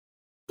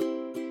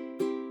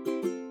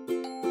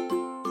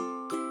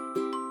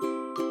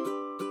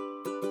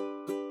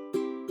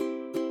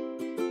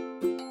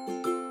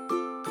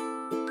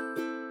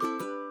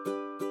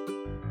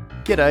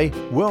G'day,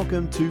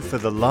 welcome to For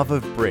the Love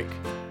of Brick.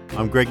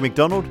 I'm Greg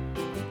McDonald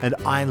and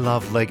I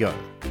love Lego.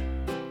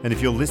 And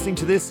if you're listening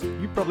to this,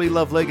 you probably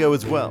love Lego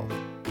as well.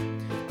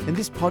 In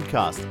this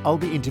podcast, I'll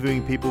be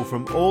interviewing people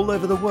from all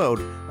over the world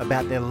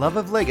about their love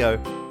of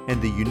Lego and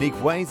the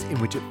unique ways in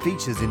which it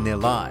features in their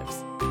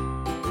lives.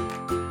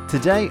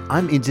 Today,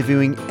 I'm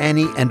interviewing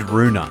Annie and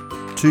Runa,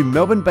 two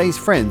Melbourne-based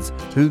friends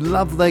who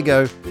love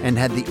Lego and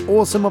had the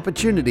awesome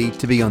opportunity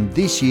to be on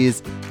this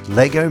year's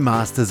Lego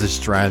Masters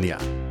Australia.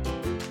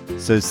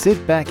 So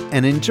sit back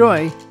and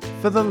enjoy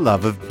For the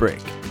Love of Brick.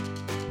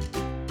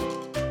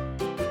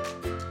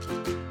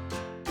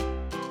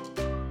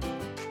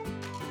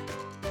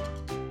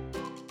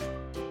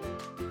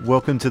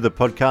 Welcome to the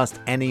podcast,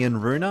 Annie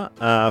and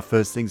Runa.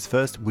 First things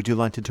first, would you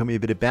like to tell me a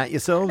bit about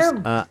yourselves?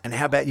 And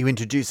how about you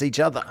introduce each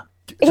other?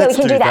 Yeah, we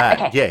can do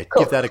that. Okay, yeah,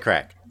 cool. Give that a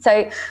crack.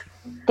 So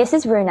this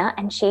is Runa,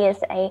 and she is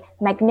a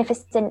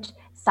magnificent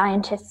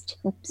scientist,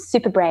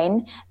 super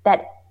brain,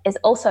 that is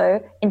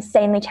also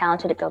insanely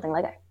talented at building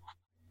Lego.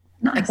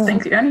 Nice,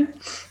 thank you, Annie.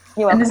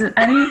 You're welcome. And this is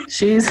Annie.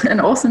 She's an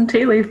awesome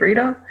tea leaf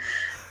reader,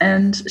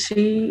 and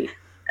she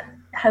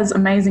has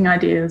amazing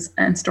ideas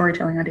and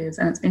storytelling ideas,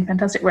 and it's been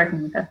fantastic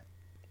working with her.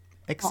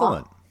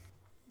 Excellent.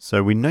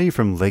 So we know you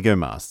from Lego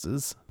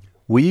Masters.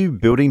 Were you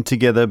building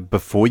together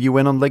before you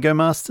went on Lego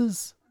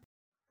Masters?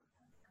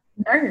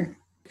 No.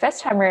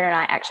 First time Runa and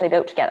I actually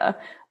built together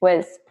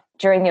was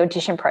during the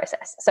audition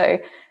process. So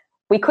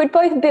we could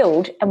both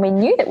build, and we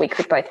knew that we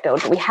could both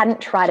build, but we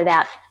hadn't tried it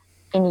out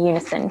in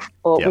unison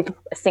or with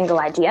a single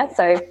idea.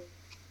 So,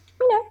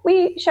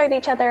 we showed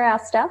each other our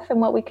stuff and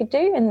what we could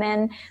do. And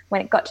then when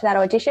it got to that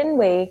audition,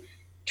 we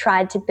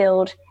tried to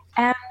build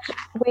and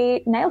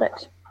we nailed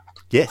it.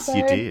 Yes,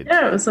 you did.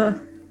 Yeah, it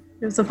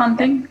was a fun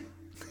thing.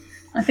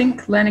 I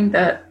think learning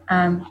that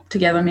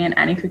together me and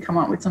Annie could come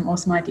up with some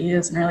awesome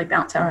ideas and really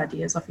bounce our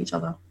ideas off each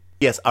other.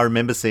 Yes, I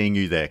remember seeing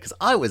you there because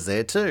I was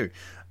there too.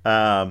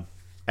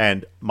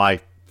 And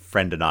my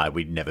friend and I,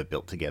 we'd never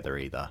built together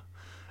either.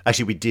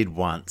 Actually, we did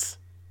once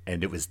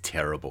and it was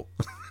terrible.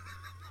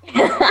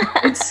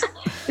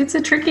 It's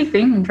a tricky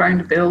thing trying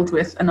to build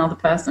with another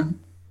person.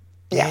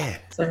 Yeah.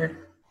 So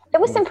there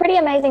were some pretty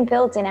amazing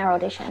builds in our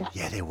audition.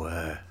 Yeah, there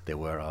were.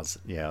 I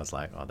was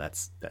like, oh,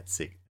 that's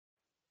sick.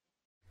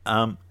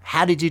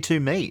 How did you two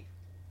meet?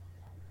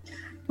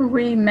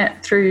 we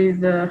met through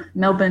the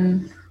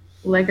Melbourne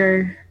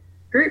Lego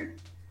group.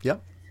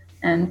 Yep.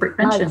 And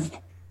Brickvention. Mugs.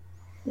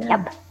 Yeah.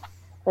 Yep.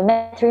 We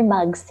met through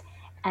Mugs,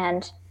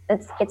 and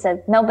it's a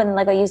Melbourne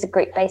Lego user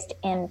group based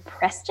in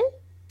Preston,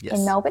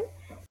 in Melbourne.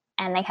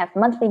 And they have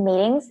monthly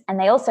meetings, and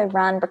they also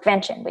run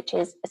Brickvention, which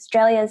is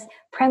Australia's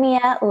premier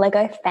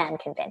Lego fan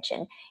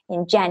convention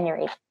in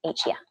January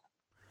each year.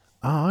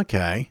 Oh,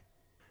 okay.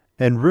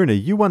 And Runa,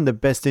 you won the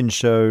Best in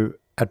Show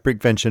at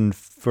Brickvention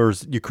for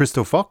your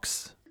Crystal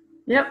Fox?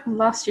 Yep.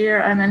 Last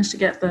year I managed to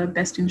get the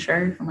Best in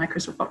Show for my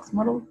Crystal Fox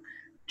model,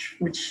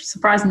 which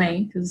surprised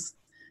me because,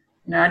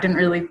 I didn't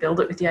really build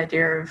it with the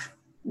idea of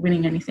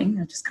winning anything.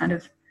 I just kind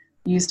of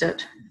used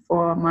it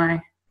for my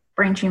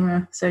brain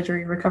tumor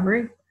surgery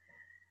recovery.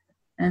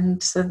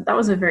 And so that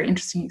was a very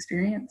interesting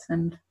experience,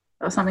 and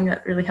that was something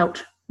that really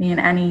helped me and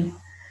Annie,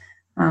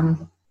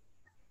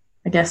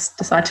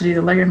 decide to do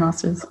the Lego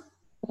Masters.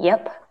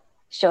 Yep,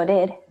 sure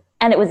did.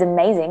 And it was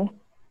amazing.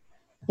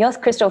 Yours,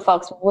 Crystal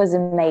Fox, was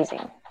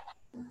amazing.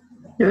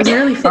 It was a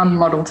really fun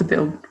model to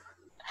build.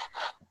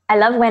 I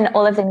love when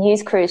all of the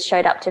news crews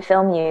showed up to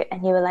film you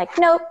and you were like,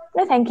 no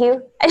thank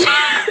you.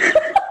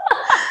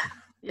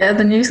 Yeah,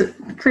 the news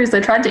crews,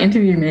 they tried to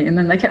interview me and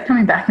then they kept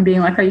coming back and being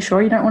like, are you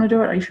sure you don't want to do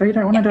it? Are you sure you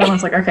don't want to do it? And I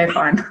was like, okay,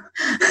 fine.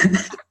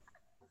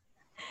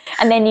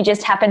 And then you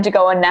just happened to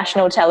go on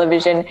national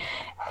television,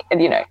 I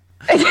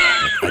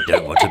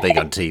don't want to be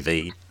on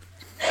TV.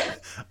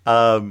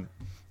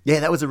 Yeah,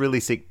 that was a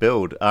really sick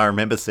build. I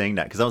remember seeing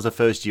that because that was the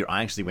first year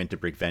I actually went to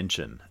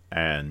Brickvention.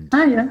 And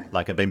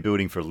I'd been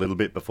building for a little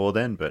bit before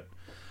then, but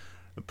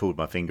I pulled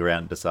my finger out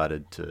and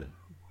decided to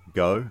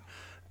go.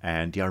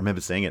 And I remember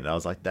seeing it and I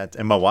was like, that.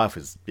 And my wife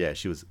was,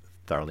 she was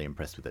thoroughly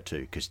impressed with it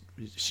too because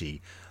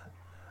she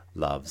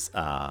loves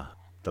The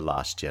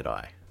Last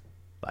Jedi.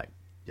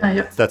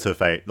 That's her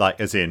fate.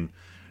 As in,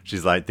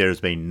 she's like, there has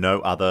been no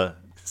other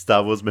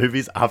Star Wars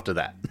movies after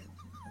that.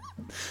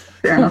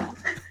 Fair enough.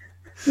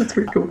 That's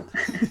pretty cool.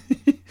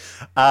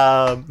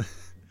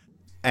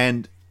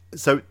 And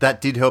so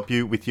that did help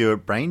you with your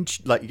brain,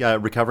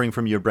 recovering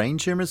from your brain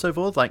tumor and so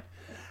forth.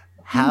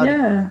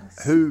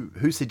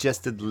 Who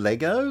suggested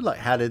Lego?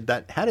 How did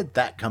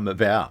that come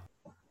about?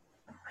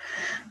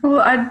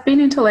 Well, I'd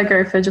been into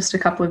Lego for just a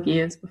couple of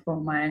years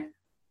before my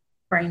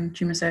brain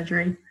tumor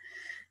surgery.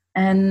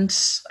 And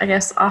I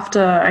guess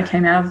after I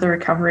came out of the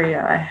recovery,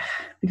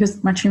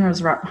 because my tumor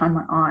was right behind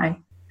my eye,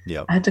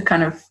 I had to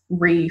kind of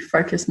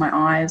refocus my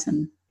eyes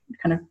and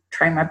kind of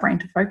train my brain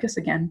to focus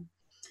again.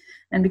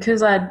 And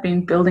because I'd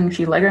been building a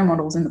few Lego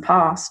models in the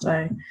past,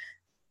 I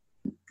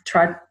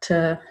tried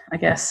to,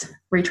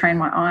 retrain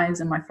my eyes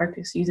and my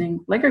focus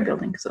using Lego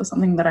building because it was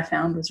something that I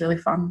found was really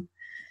fun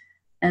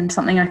and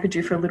something I could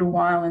do for a little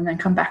while and then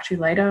come back to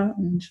later.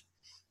 And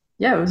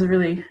it was a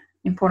really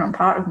important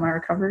part of my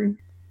recovery.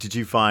 Did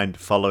you find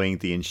following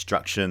the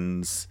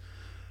instructions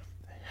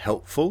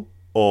helpful,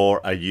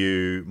 or are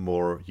you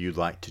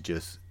like to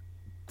just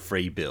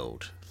free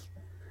build?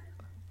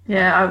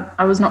 Yeah,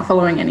 I was not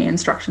following any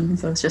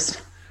instructions. I was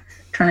just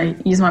trying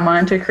to use my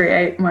mind to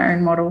create my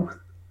own model,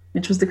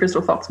 which was the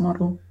Crystal Fox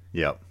model.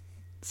 Yep.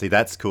 See,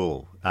 that's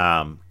cool.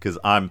 Because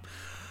I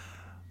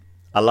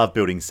love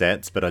building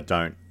sets, but I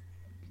don't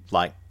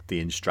like the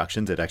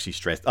instructions. It actually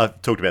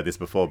I've talked about this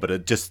before, but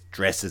it just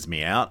stresses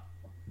me out.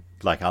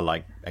 Like, I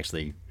like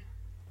actually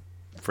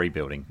free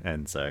building,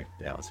 and so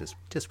yeah, I was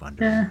just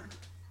wondering. Yeah.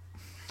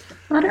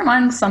 I don't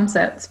mind some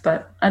sets,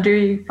 but I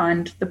do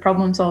find the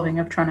problem solving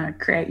of trying to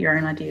create your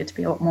own idea to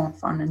be a lot more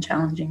fun and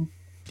challenging.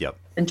 Yep.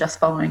 Than just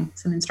following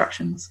some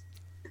instructions.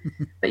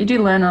 But you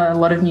do learn a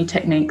lot of new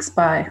techniques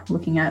by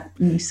looking at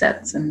new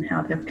sets and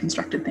how they've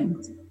constructed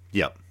things.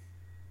 Yep.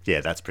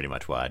 Yeah, that's pretty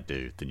much why I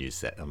do the new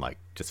set. I'm like,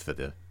 just for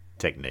the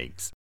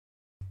techniques.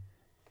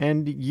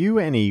 And you,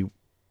 Annie,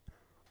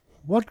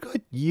 what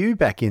got you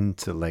back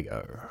into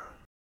Lego?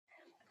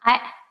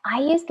 I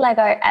used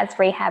Lego as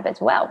rehab as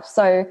well.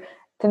 So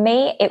for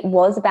me, it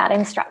was about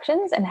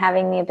instructions and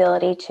having the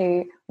ability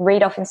to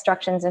read off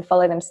instructions and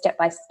follow them step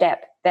by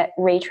step that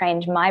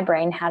retrained my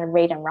brain how to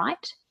read and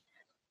write.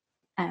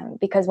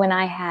 Because when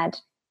I had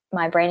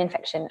my brain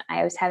infection,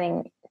 I was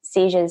having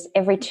seizures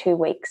every 2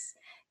 weeks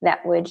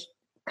that would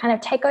kind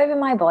of take over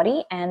my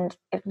body, and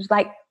it was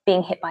like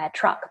being hit by a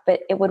truck,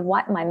 but it would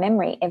wipe my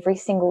memory every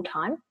single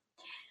time.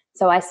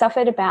 So I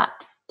suffered about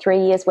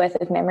 3 years worth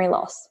of memory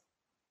loss.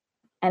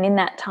 And in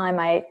that time,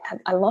 I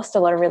lost a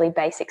lot of really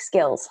basic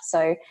skills.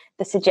 So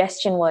the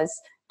suggestion was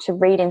to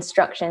read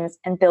instructions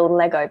and build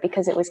Lego,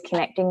 because it was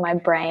connecting my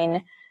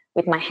brain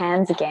with my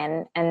hands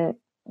again and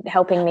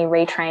helping me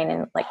retrain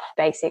in like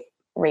basic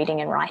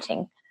reading and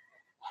writing.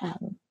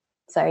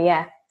 So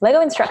yeah,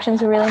 Lego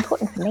instructions were really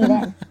important for me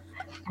then.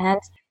 And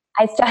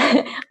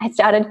I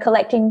started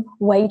collecting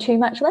way too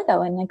much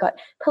Lego, and I got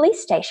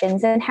police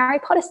stations and Harry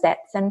Potter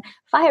sets and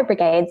fire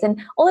brigades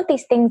and all of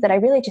these things that I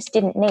really just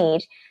didn't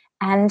need.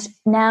 And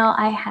now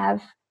I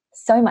have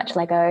so much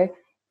Lego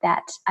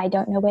that I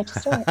don't know where to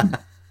store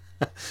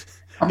it.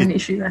 Common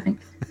issue, I think.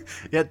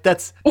 Yeah,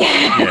 that's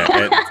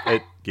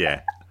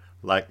yeah.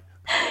 Like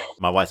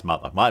my wife's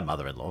my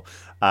mother-in-law,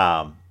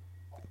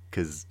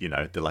 because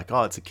they're like,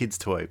 oh, it's a kid's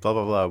toy, blah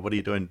blah blah. What are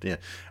you doing? Yeah,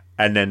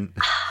 and then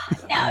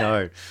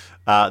no,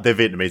 they're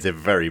Vietnamese. They're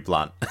very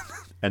blunt,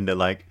 and they're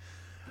like,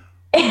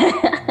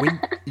 when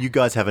you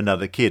guys have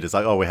another kid, it's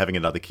like, oh, we're having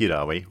another kid,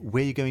 are we?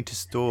 Where are you going to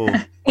store?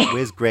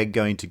 Where's Greg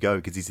going to go?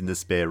 Because he's in the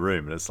spare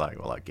room. And it's like,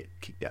 well, I get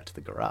kicked out to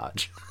the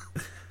garage.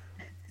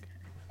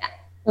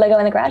 Lego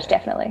in the garage,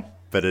 definitely.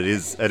 But it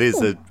is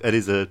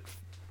a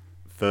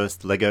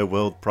first Lego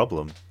world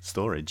problem,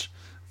 storage.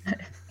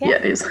 Yeah,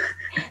 it is.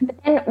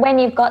 But then when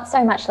you've got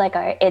so much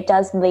Lego, it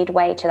does lead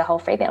way to the whole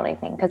free building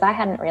thing, because I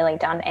hadn't really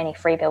done any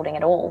free building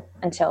at all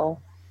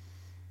until,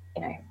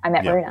 I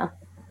met Runa.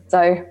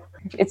 So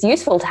it's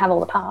useful to have all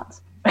the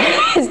parts.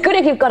 It's good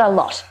if you've got a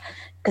lot,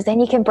 because then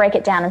you can break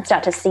it down and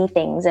start to see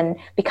things and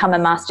become a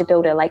master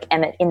builder like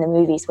Emmett in the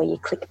movies, where you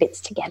click bits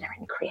together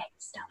and create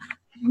stuff.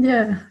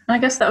 Yeah, I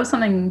guess that was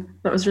something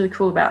that was really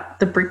cool about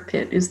the brick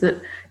pit, is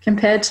that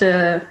compared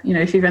to,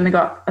 if you've only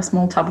got a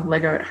small tub of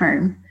Lego at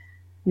home,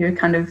 you're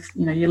kind of,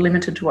 you're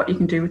limited to what you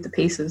can do with the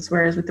pieces.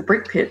 Whereas with the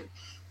brick pit,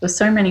 there's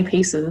so many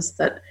pieces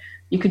that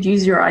you could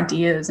use your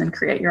ideas and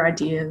create your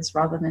ideas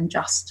rather than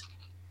just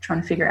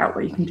trying to figure out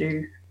what you can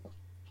do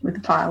with a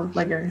pile of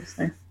Lego.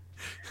 So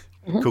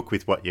cook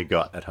with what you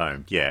got at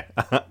home. Yeah,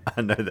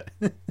 I know that.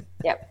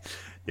 Yep.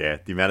 Yeah,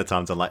 the amount of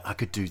times I'm like, I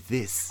could do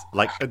this.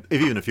 Like,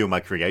 even a few of my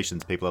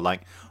creations, people are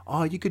like,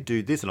 oh, you could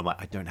do this. And I'm like,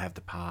 I don't have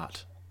the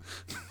part.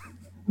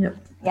 Yep.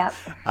 Yep.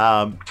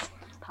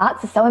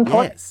 Parts are so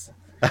important. Yes.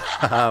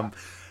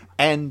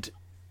 And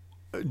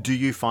do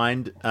you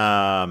find,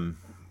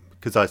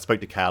 because I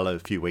spoke to Carla a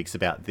few weeks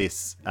about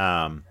this,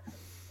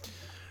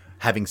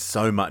 having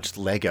so much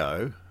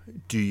Lego,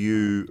 do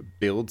you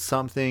build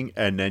something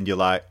and then you're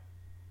like,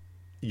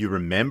 you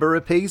remember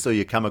a piece, or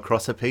you come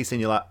across a piece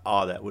and you're like,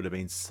 oh, that would have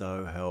been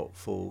so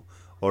helpful?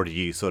 Or do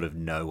you sort of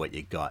know what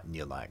you got and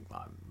you're like,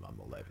 I'm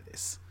all over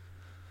this?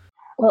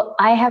 Well,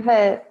 I have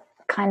a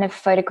kind of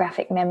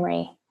photographic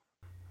memory.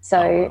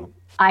 So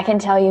I can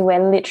tell you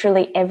where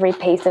literally every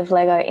piece of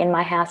Lego in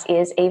my house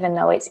is, even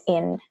though it's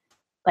in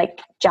like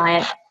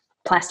giant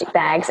plastic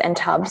bags and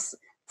tubs.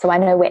 So I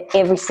know where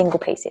every single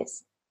piece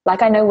is.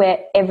 Like I know where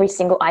every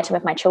single item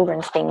of my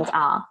children's things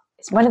are.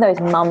 It's one of those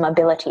mum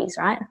abilities,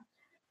 right?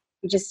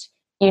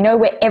 You know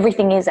where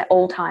everything is at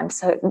all times.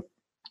 So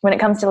when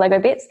it comes to Lego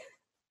bits,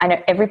 I know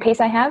every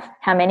piece I have,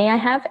 how many I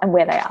have, and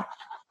where they are.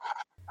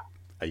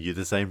 Are you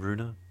the same,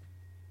 Runa?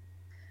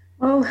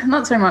 Well,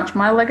 not so much.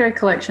 My Lego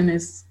collection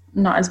is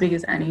not as big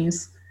as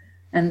Annie's.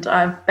 And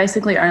I've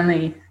basically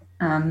only,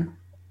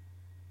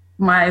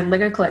 my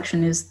Lego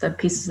collection is the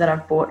pieces that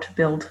I've bought to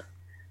build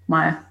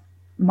my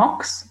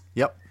mocks.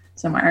 Yep.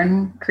 So my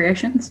own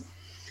creations.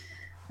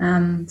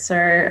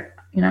 So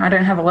I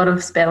don't have a lot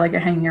of spare Lego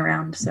hanging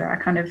around, so I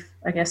kind of,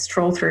 I guess,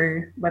 trawl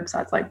through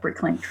websites like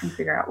Bricklink and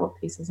figure out what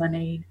pieces I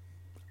need.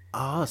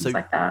 Things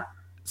like that.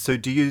 So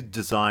do you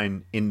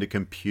design in the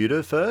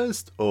computer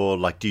first, or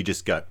like do you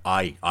just go,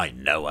 I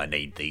know I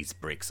need these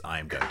bricks, I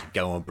am going to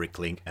go on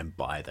Bricklink and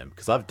buy them?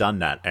 Because I've done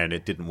that and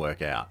it didn't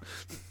work out.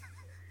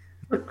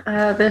 Look,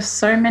 there's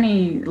so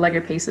many Lego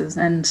pieces,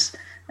 and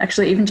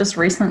actually even just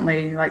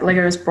recently, like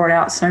Lego has brought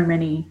out so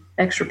many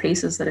extra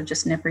pieces that have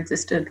just never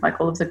existed, like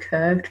all of the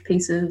curved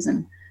pieces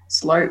and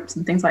slopes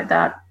and things like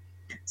that.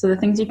 So the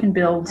things you can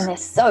build, and they're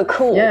so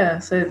cool. Yeah,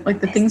 so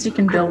like the things you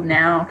can build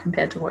now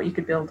compared to what you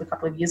could build a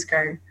couple of years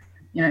ago,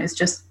 it's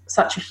just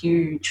such a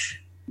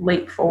huge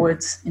leap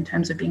forwards in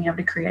terms of being able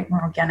to create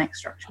more organic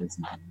structures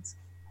and things.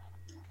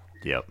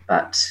 Yep.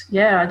 But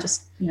yeah, I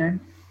just,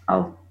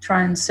 I'll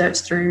try and search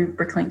through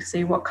Bricklink to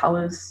see what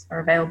colours are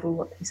available,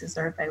 what pieces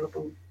are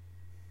available.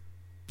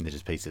 And they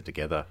just piece it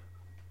together.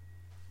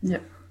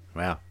 Yep.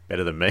 Wow,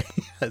 better than me.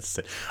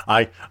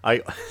 I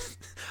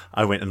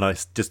went and I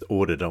just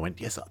ordered. I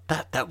went, yes,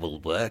 that will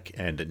work,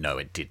 and no,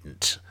 it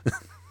didn't.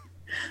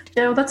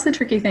 Yeah, well, that's the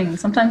tricky thing.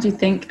 Sometimes you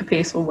think a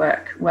piece will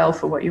work well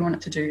for what you want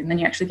it to do, and then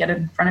you actually get it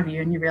in front of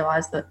you and you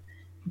realise that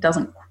it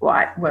doesn't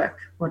quite work,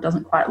 or it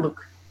doesn't quite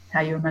look how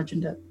you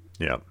imagined it.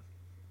 Yeah.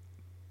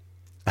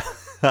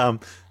 I'm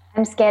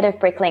scared of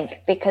Bricklink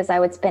because I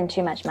would spend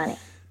too much money.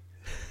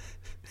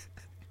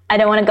 I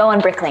don't want to go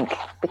on Bricklink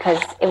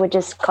because it would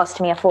just cost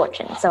me a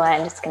fortune. So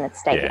I'm just going to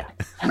stay here.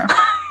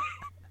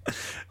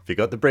 If you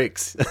got the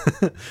bricks.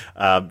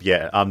 I'm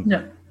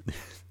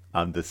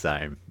the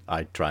same.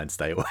 I try and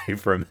stay away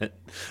from it.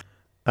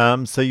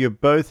 So you're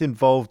both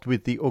involved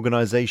with the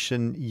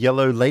organisation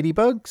Yellow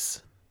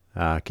Ladybugs.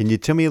 Can you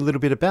tell me a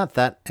little bit about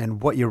that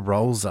and what your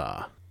roles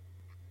are?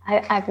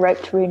 I've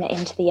roped Runa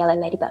into the Yellow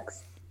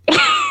Ladybugs.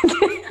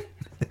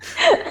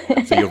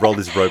 So your role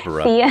is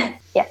roper up.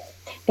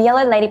 The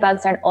Yellow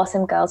Ladybugs are an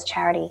awesome girls'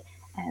 charity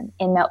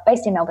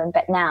based in Melbourne,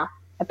 but now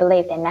I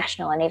believe they're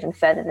national and even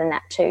further than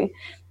that too,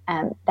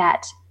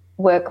 that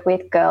work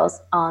with girls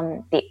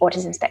on the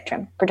autism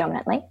spectrum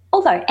predominantly,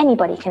 although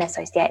anybody can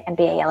associate and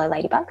be a Yellow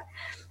Ladybug,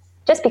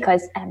 just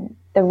because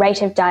the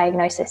rate of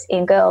diagnosis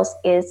in girls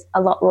is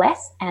a lot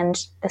less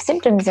and the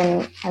symptoms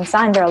and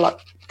signs are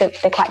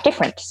they're quite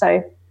different.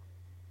 So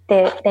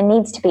there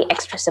needs to be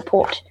extra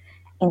support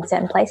in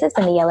certain places,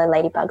 and the Yellow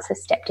Ladybugs have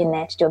stepped in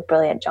there to do a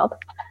brilliant job.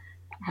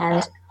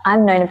 And I've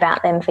known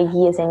about them for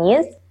years and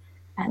years.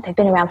 And they've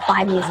been around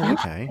 5 years now.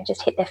 Okay. They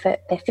just hit their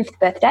fifth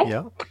birthday.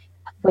 Yeah.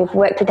 We've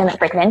worked with them at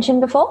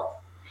Brickvention before.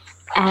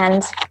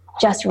 And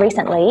just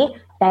recently,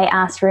 they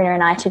asked Runa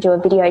and I to do a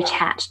video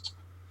chat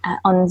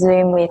on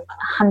Zoom with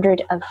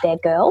 100 of their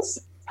girls.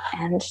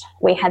 And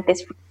we had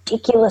this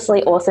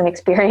ridiculously awesome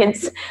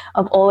experience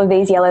of all of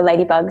these Yellow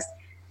Ladybugs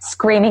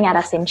screaming at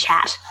us in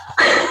chat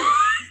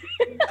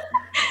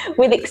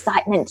with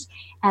excitement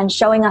and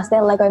showing us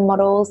their Lego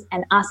models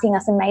and asking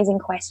us amazing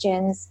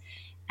questions.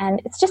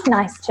 And it's just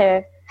nice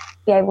to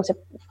be able to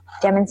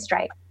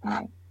demonstrate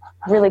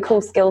really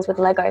cool skills with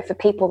Lego for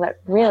people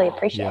that really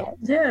appreciate it.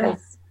 Yeah.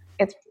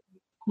 It's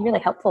really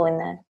helpful in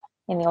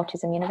the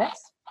autism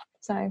universe.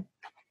 So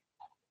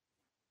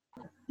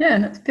yeah,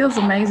 and it feels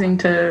amazing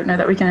to know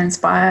that we can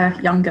inspire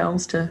young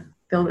girls to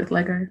build with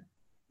Lego.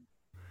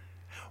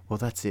 Well,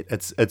 that's it.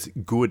 It's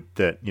good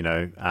that,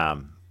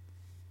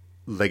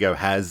 Lego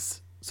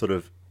has sort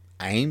of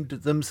aimed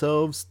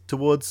themselves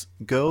towards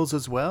girls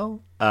as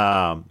well.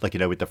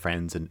 With the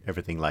friends and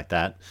everything like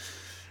that.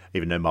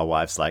 Even though my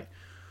wife's like,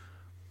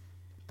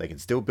 they can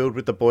still build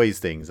with the boys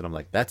things. And I'm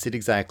like, that's it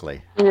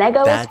exactly.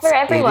 Lego is for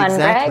everyone,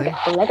 Greg.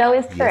 Lego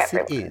is for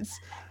everyone. Yes,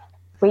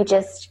 it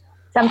is.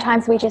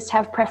 Sometimes we just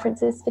have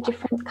preferences for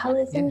different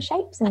colours and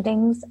shapes and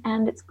things,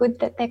 and it's good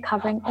that they're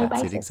covering all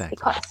bases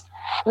because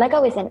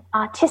Lego is an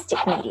artistic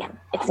medium.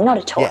 It's not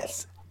a toy.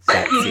 Yes,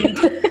 that's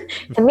it.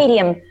 It's a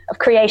medium of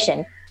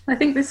creation. I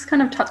think this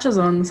kind of touches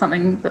on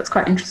something that's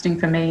quite interesting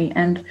for me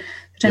and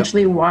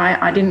potentially why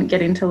I didn't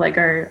get into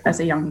Lego as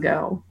a young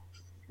girl.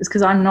 It's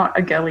because I'm not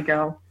a girly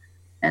girl,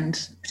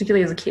 and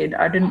particularly as a kid,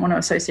 I didn't want to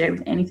associate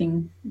with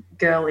anything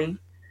girly.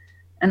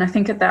 And I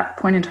think at that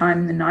point in time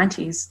in the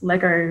 90s,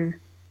 Lego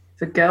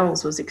for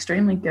girls was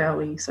extremely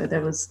girly. So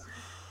there was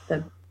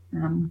a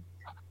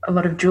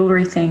lot of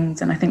jewellery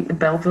things, and I think the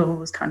Belleville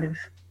was kind of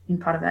in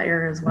part of that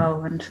era as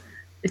well, and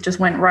it just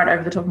went right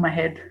over the top of my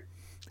head.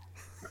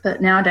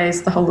 But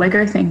nowadays, the whole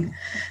Lego thing,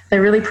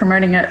 they're really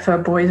promoting it for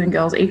boys and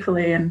girls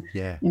equally, and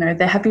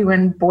they're happy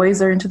when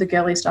boys are into the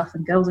girly stuff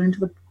and girls are into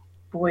the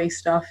boy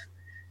stuff,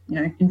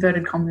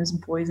 inverted commas,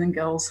 boys and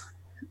girls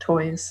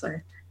toys. So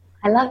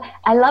I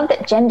love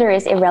that gender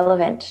is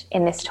irrelevant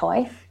in this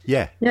toy.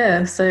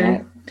 Yeah,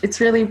 so it's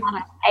really...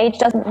 Age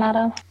doesn't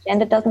matter,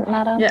 gender doesn't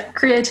matter. Yeah,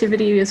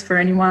 creativity is for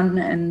anyone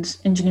and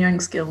engineering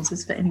skills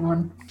is for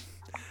anyone.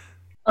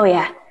 Oh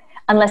yeah,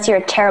 unless you're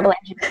a terrible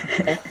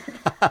engineer.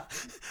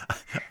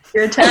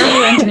 You're a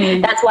terrible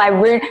engineer. That's why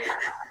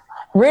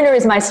Runa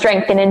is my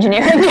strength in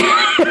engineering.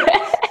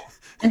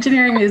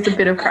 Engineering is a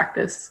bit of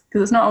practice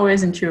because it's not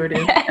always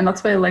intuitive, and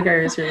that's where Lego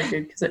is really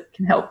good because it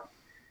can help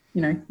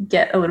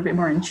get a little bit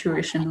more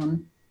intuition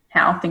on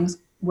how things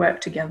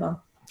work together.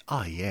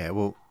 Oh, yeah.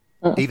 Well,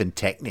 even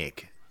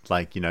Technic,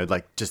 like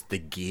just the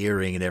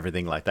gearing and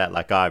everything like that.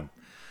 Like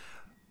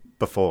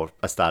before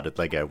I started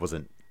Lego, it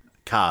wasn't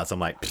cars. I'm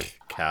like,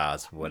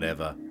 cars,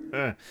 whatever.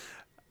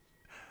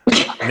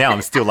 Now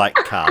I'm still like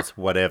cars,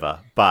 whatever.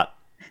 But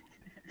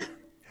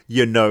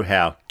you know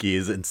how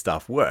gears and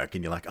stuff work.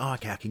 And you're like, oh,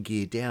 okay, I can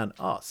gear down.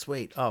 Oh,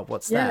 sweet. Oh,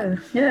 what's that?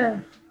 Yeah.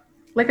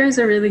 Lego's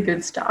a really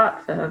good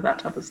start for that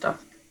type of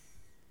stuff.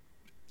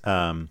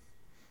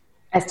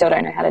 I still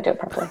don't know how to do it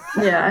properly.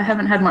 Yeah, I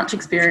haven't had much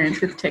experience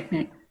with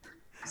Technic.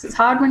 It's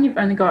hard when you've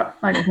only got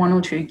like 1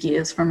 or 2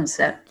 gears from a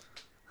set.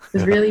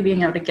 Because really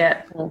being able to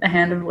get the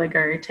hand of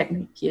Lego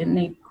Technic, you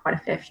need quite a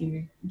fair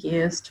few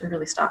gears to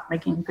really start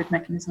making a good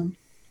mechanism.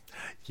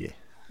 Yeah.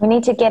 We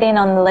need to get in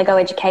on the Lego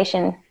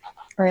education,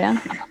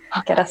 Runa.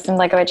 Get us some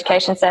Lego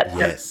education sets.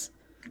 Yes.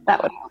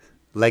 That would.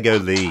 Lego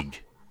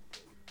League.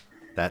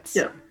 That's...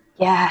 Yep.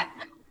 Yeah.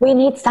 We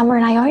need Summer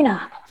and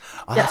Iona.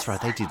 Oh, that's right.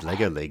 They did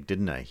Lego League,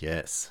 didn't they?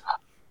 Yes.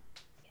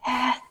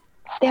 Yeah.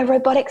 They're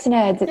robotics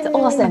nerds. It's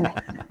awesome.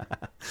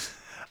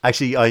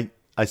 Actually,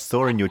 I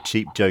saw in your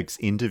Cheap Jokes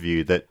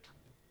interview that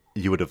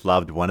you would have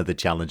loved one of the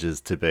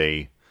challenges to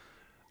be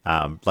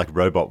like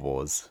Robot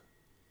Wars.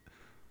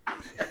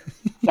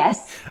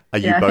 Yes. Are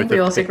you I both think we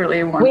all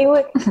secretly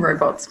want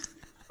robots.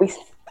 We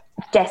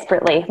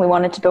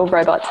wanted to build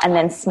robots and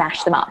then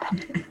smash them up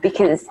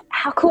because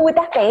how cool would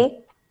that be?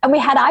 And we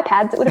had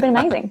iPads. It would have been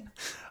amazing.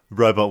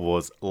 Robot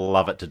Wars,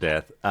 love it to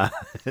death.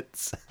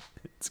 It's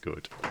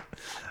good.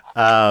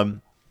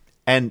 And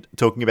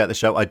talking about the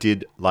show, I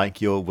did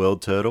like your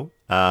World Turtle.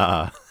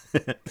 No,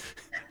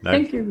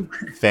 Thank you.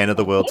 Fan of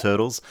the World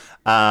Turtles.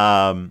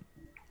 So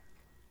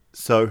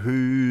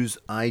whose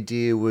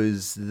idea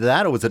was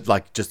that? Or was it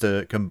like just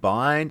a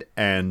combined?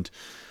 And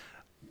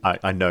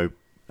I know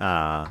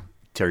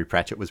Terry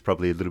Pratchett was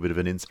probably a little bit of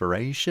an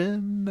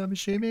inspiration, I'm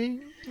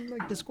assuming,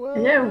 like the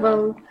squirrel. Yeah,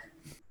 well,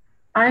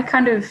 I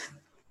kind of,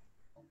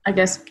 I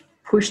guess,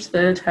 pushed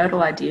the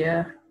turtle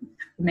idea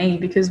for me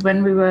because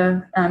when we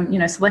were,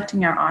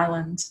 selecting our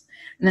islands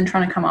and then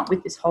trying to come up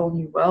with this whole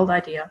new world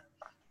idea,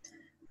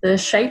 the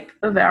shape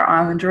of our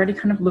island already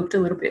kind of looked a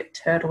little bit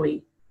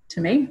turtle-y to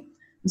me.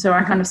 And so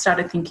I kind of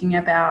started thinking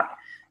about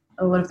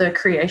a lot of the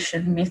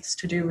creation myths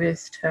to do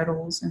with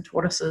turtles and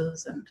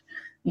tortoises. And,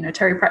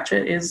 Terry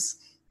Pratchett is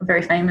a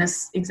very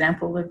famous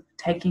example of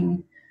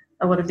taking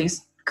a lot of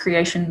these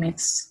creation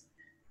myths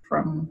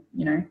from,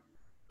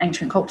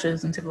 ancient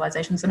cultures and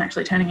civilizations and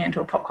actually turning it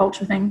into a pop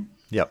culture thing.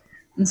 Yep.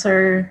 And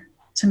so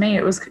to me,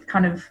 it was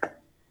kind of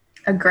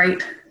a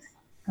great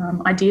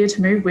idea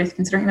to move with,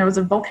 considering there was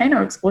a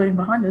volcano exploding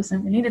behind us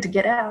and we needed to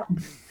get out.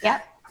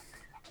 Yep.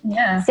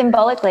 Yeah.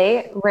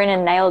 Symbolically,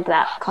 Runa nailed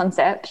that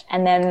concept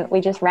and then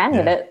we just ran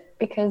with it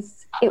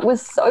because it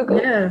was so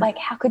good. Yeah. Like,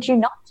 how could you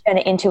not turn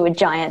it into a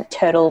giant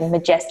turtle,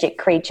 majestic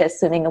creature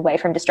swimming away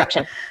from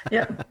destruction?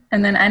 Yeah.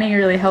 And then Annie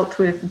really helped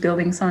with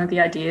building some of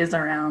the ideas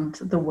around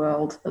the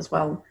world as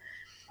well.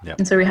 Yep.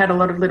 And so we had a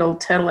lot of little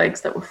turtle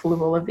eggs that were full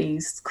of all of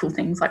these cool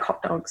things like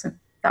hot dogs, and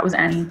that was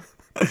Annie.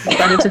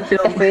 Started to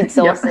fill the food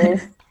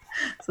sources. Yep.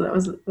 So it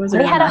was a we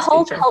really had nice a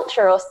whole feature.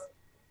 culture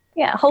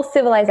a whole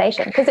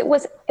civilization because it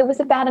was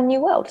about a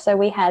new world. So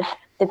we had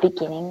the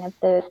beginning of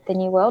the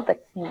new world,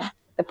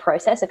 the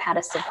process of how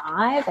to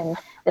survive and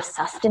the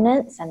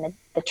sustenance and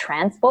the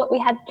transport. We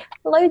had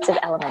loads of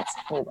elements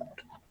of new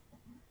world.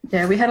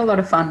 Yeah, we had a lot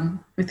of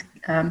fun with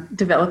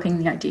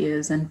developing the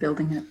ideas and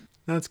building it.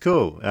 That's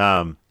cool.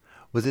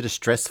 Was it a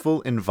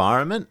stressful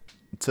environment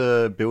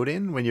to build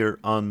in when you're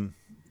on,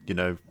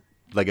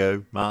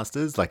 Lego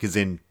Masters? Like, as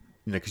in,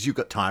 because you've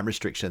got time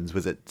restrictions.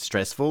 Was it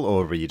stressful,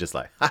 or were you just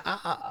like, ha ha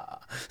ha?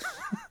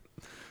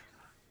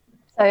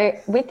 So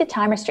with the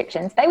time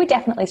restrictions, they were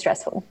definitely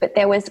stressful, but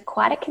there was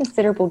quite a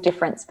considerable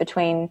difference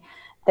between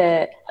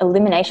the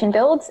elimination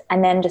builds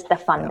and then just the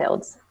fun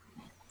builds.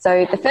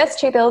 So the first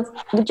 2 builds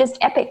were just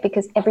epic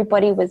because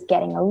everybody was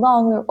getting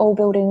along. We were all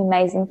building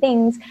amazing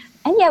things.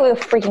 And yeah, we were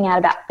freaking out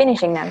about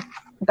finishing them,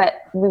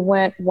 but we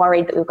weren't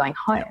worried that we were going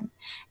home.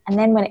 And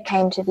then when it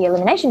came to the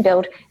elimination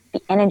build,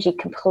 the energy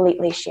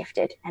completely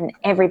shifted and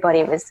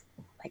everybody was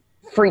like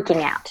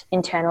freaking out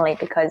internally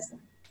because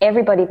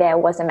everybody there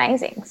was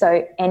amazing.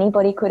 So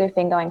anybody could have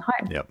been going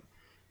home. Yep.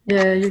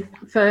 Yeah,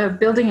 for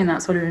building in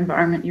that sort of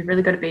environment, you've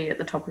really got to be at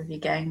the top of your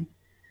game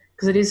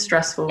because it is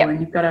stressful and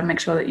you've got to make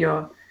sure that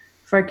you're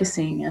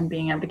focusing and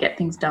being able to get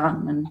things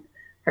done and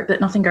hope that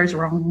nothing goes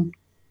wrong.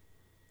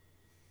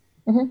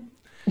 Mm-hmm.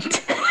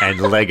 And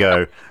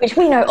Lego. Which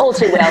we know all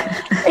too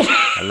well.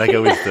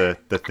 Lego is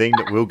the thing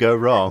that will go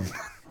wrong.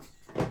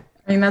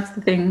 I mean, that's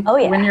the thing. Oh,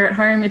 yeah. When you're at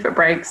home, if it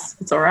breaks,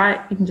 it's all right.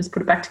 You can just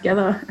put it back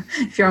together.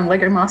 If you're on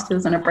Lego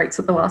Masters and it breaks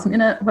at the last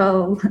minute,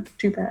 well,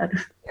 too bad.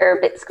 You're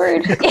a bit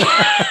screwed.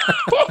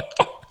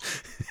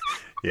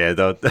 Yeah.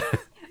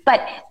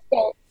 But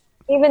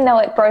even though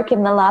it broke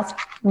in the last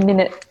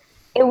minute,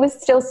 it was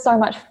still so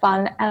much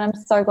fun, and I'm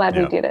so glad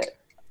we did it.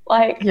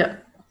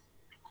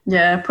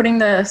 Yeah, putting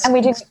the... And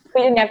we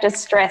didn't have to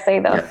stress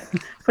either. Yeah.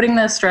 Putting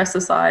the stress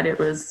aside, it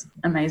was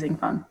amazing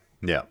fun.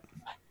 Yeah.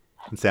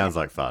 It sounds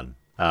like fun.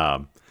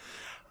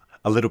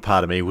 A little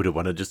part of me would have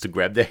wanted just to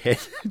grab their head,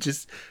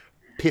 just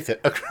piff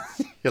it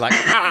across. You're like,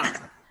 ah!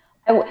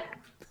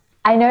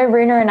 I know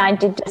Runa and I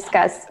did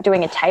discuss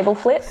doing a table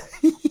flip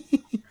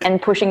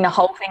and pushing the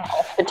whole thing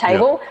off the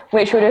table,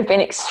 which would have been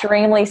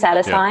extremely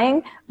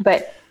satisfying,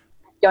 but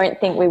I don't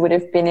think we would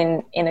have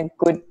been in a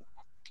good,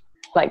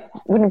 wouldn't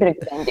have been a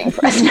good ending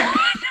for us.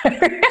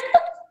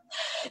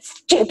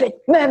 Stupid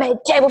mermaid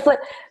table flip.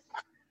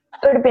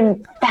 It would have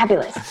been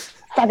fabulous.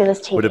 Fabulous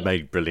TV. Would have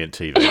made brilliant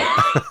TV.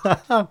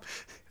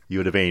 You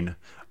would have been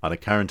on A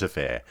Current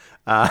Affair.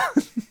 Yeah.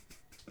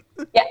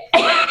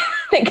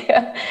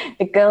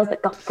 The girls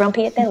that got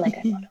grumpy at their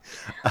Lego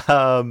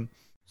model.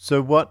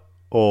 So what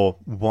or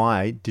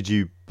why did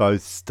you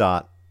both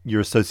start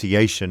your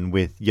association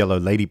with yellow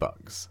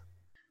ladybugs?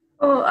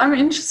 Well, I'm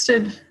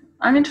interested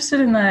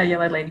in the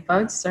yellow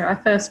ladybugs. So I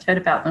first heard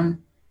about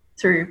them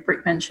through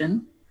Brick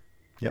Mention.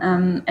 Yep.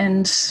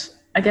 And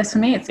I guess for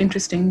me it's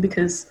interesting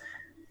because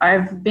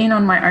I've been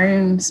on my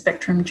own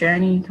spectrum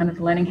journey, kind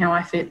of learning how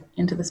I fit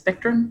into the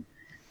spectrum.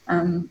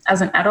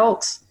 As an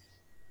adult,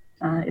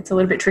 it's a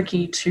little bit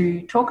tricky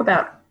to talk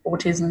about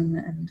autism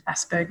and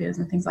Asperger's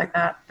and things like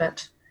that.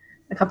 But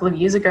a couple of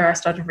years ago, I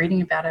started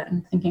reading about it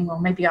and thinking, well,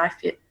 maybe I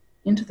fit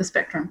into the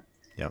spectrum.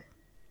 Yep.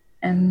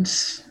 And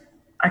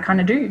I kind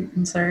of do.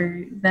 And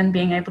so then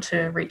being able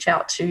to reach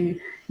out to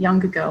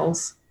younger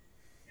girls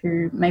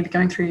who may be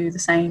going through the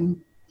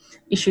same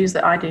issues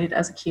that I did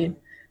as a kid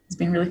has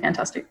been really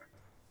fantastic.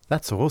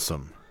 That's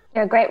awesome.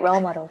 You're a great role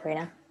model,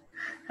 Runa.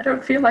 I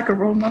don't feel like a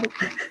role model.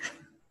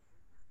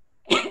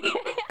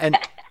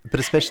 But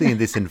especially in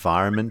this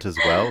environment as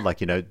well,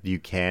 you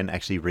can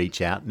actually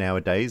reach out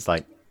nowadays.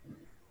 Like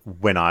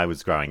when I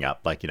was growing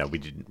up, we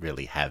didn't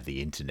really have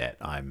the internet.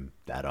 I'm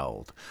that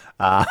old.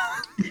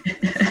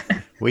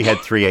 We had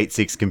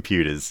 386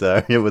 computers,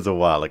 so it was a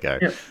while ago.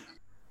 Yep.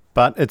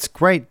 But it's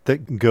great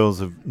that girls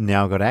have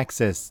now got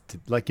access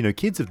to,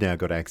 kids have now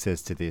got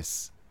access to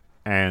this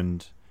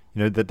and,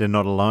 that they're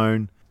not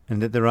alone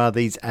and that there are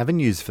these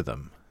avenues for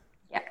them.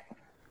 Yeah.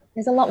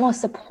 There's a lot more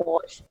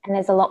support and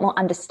there's a lot more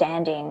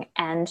understanding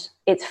and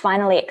it's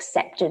finally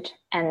accepted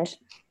and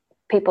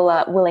people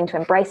are willing to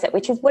embrace it,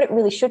 which is what it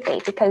really should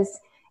be because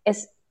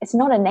it's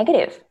not a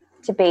negative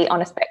to be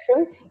on a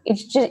spectrum.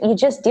 You're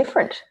just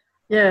different.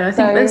 Yeah, I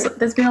think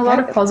there's been a lot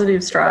of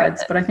positive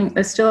strides, but I think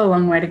there's still a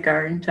long way to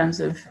go in terms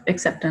of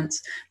acceptance.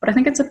 But I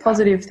think it's a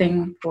positive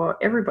thing for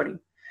everybody.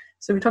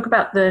 So we talk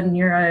about the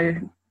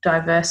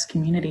neurodiverse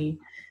community,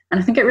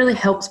 and I think it really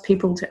helps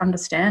people to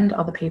understand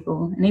other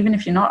people. And even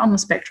if you're not on the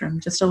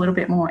spectrum, just a little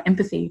bit more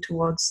empathy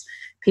towards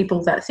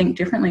people that think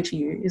differently to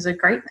you is a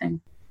great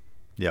thing.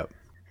 Yep.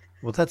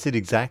 Well, that's it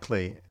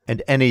exactly.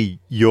 And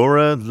Annie, you're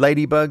a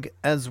ladybug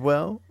as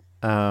well?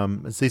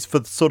 Is this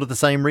for sort of the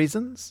same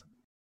reasons?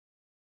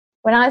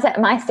 When I was at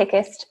my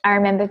sickest, I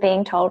remember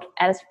being told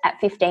at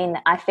 15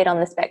 that I fit on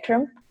the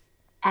spectrum.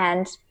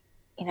 And,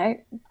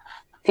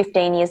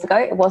 15 years ago,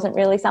 it wasn't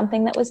really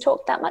something that was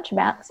talked that much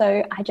about.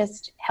 So I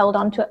just held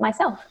on to it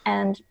myself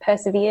and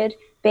persevered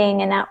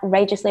being an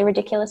outrageously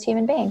ridiculous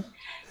human being.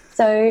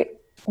 So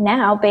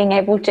now being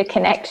able to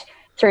connect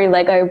through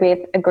Lego with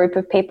a group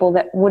of people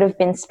that would have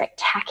been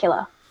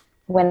spectacular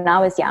when I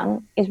was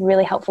young is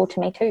really helpful to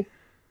me too.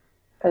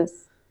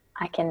 Because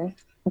I can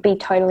be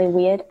totally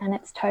weird and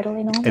it's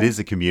totally normal. It is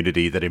a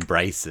community that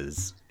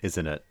embraces,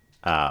 isn't it?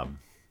 Yep.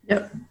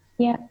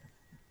 Yeah.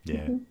 Yeah.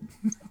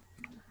 Mm-hmm.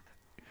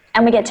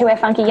 And we get to wear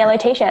funky yellow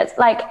t-shirts.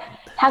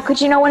 How could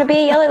you not want to be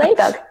a yellow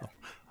ladybug?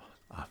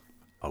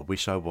 I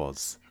wish I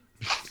was.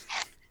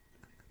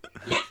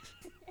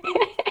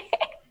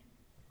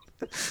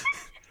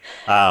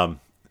 I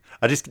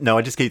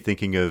just keep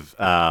thinking of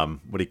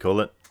what do you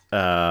call it?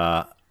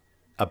 A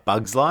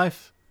Bug's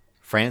Life,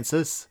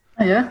 Francis.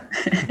 Oh, yeah.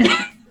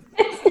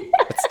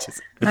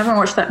 I haven't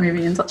watched that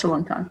movie in such a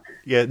long time.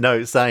 Yeah,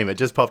 no, same. It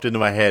just popped into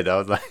my head. I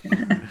was like,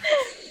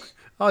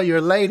 oh, you're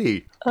a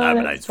lady. Oh, no,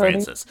 my name's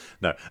Francis.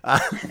 No. I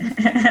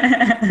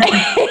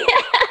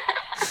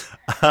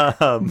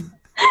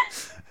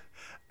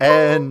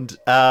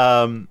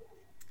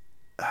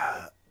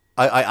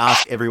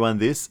ask everyone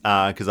this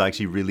because I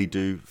actually really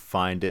do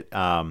find it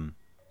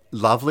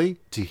lovely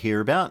to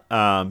hear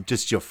about.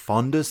 Just your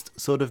fondest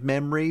sort of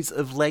memories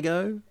of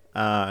Lego.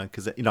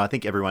 Because, I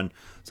think everyone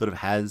sort of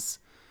has,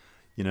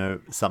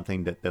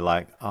 something that they're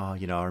like, oh,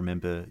 I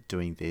remember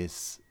doing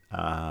this.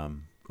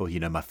 Or,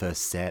 my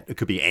first set. It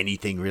could be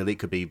anything, really. It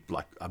could be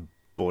like I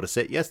bought a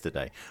set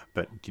yesterday.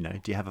 But, do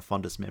you have a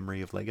fondest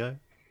memory of Lego?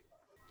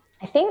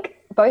 I think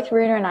both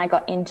Runa and I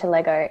got into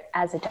Lego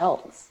as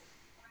adults.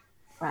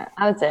 Right.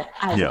 I was a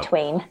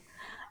tween.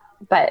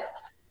 But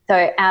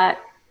so our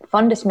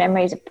fondest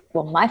memories,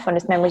 my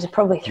fondest memories are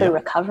probably through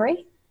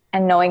recovery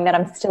and knowing that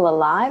I'm still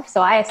alive.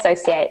 So I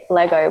associate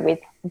Lego with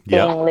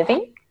being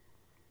living.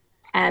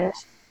 And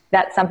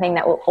that's something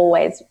that will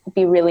always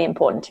be really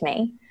important to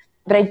me.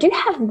 But I do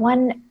have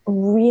one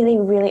really,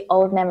 really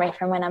old memory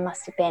from when I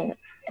must have been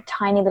a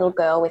tiny little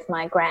girl with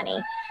my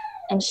granny.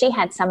 And she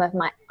had some of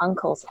my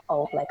uncle's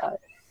old Lego.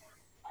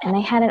 And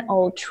they had an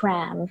old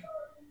tram.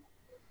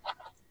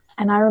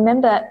 And I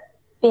remember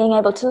being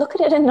able to look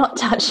at it and not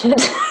touch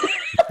it.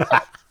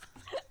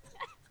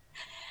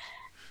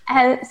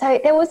 And so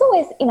there was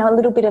always, a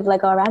little bit of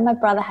Lego around. My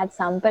brother had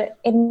some, but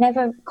it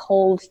never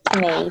called to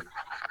me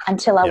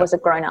until I was a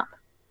grown-up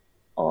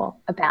or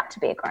about to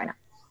be a grown-up.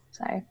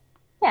 So,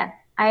 yeah,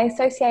 I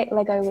associate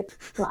Lego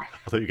with life.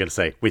 I thought you were going to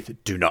say,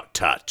 with do not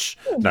touch.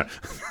 No.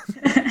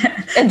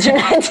 And do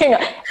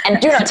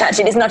not touch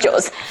it. It's not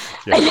yours.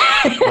 Yeah.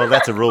 Well,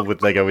 that's a rule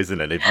with Lego,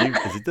 isn't it? If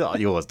it's not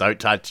yours, don't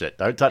touch it.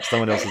 Don't touch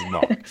someone else's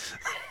mock.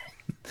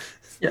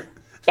 Yeah.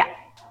 Yeah.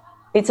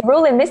 It's a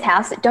rule in this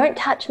house. Don't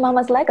touch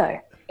Mama's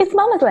Lego. It's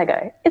Mama's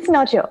Lego. It's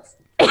not yours.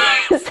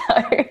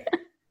 So...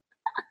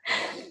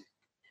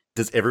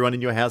 Does everyone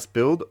in your house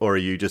build, or are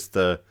you just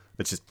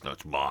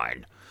it's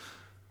mine?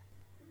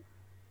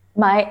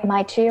 My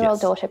 2-year-old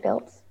daughter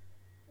builds.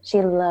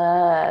 She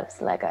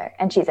loves Lego,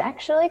 and she's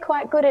actually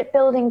quite good at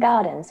building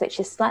gardens, which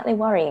is slightly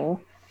worrying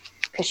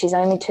because she's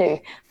only 2.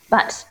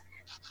 But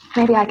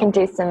maybe I can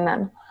do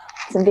some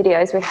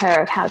videos with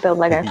her of how to build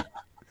Lego.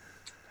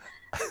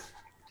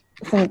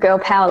 Some girl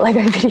power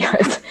Lego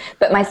videos.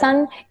 But my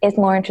son is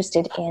more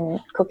interested in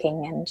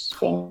cooking and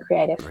being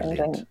creative and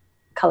doing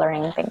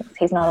colouring things.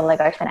 He's not a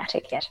Lego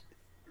fanatic yet.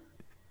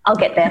 I'll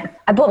get there.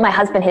 I bought my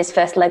husband his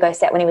first Lego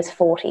set when he was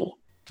 40.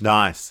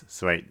 Nice.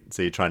 Sweet.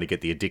 So you're trying to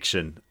get the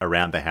addiction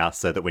around the house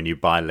so that when you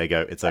buy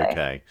Lego, it's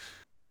okay.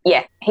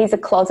 Yeah. He's a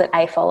closet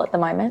AFOL at the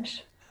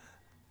moment.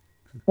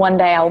 One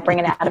day I'll bring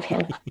it out of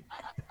him.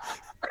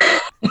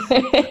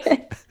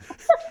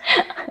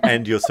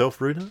 And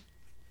yourself, Runa?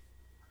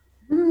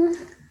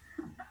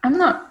 I'm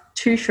not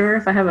too sure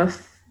if I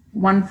have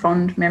one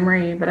fond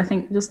memory, but I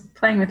think just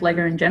playing with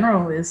Lego in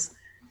general is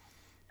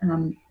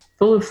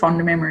full of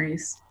fond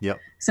memories. Yep.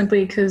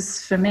 Simply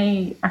because for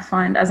me, I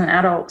find as an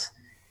adult,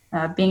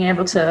 being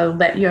able to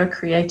let your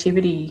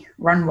creativity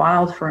run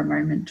wild for a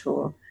moment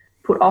or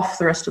put off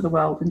the rest of the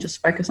world and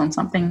just focus on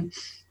something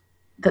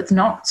that's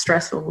not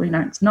stressful,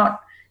 it's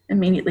not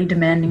immediately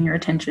demanding your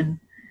attention.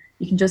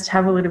 You can just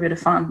have a little bit of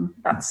fun.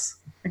 That's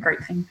a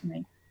great thing for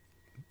me.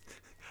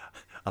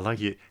 I like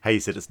how you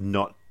said it's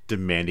not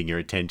demanding your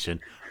attention.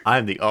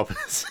 I'm the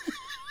opposite.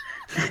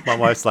 My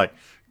wife's like,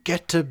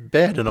 get to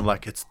bed. And I'm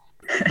like,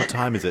 what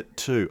time is it?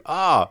 2.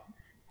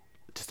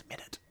 Just a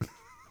minute.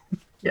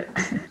 Yeah.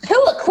 2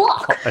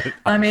 o'clock.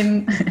 I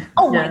mean,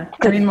 oh yeah.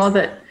 I mean more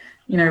that,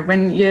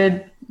 when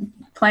you're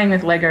playing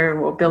with Lego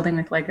or building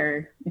with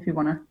Lego, if you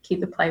want to keep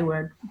the play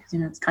word, because,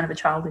 it's kind of a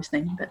childish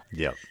thing, but,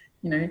 yep.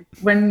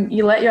 When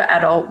you let your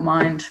adult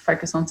mind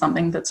focus on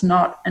something that's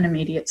not an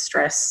immediate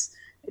stress,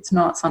 it's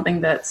not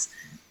something that's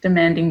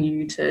demanding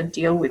you to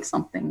deal with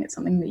something. It's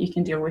something that you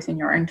can deal with in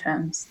your own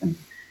terms. And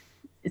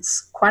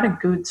it's quite a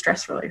good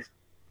stress relief.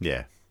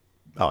 Yeah.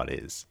 Oh, it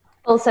is.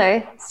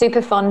 Also,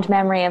 super fond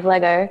memory of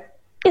Lego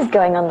is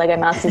going on Lego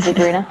Masters with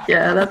Runa.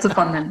 Yeah, that's a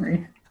fun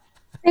memory.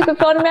 Super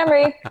fond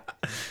memory.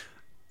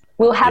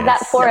 We'll have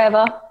that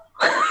forever.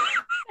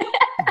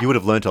 You would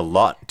have learnt a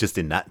lot just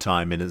in that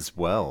time in as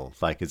well.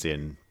 Like as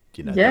in,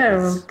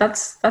 well,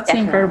 that's the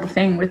incredible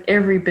thing. With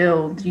every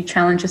build, you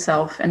challenge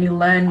yourself and you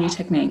learn new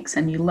techniques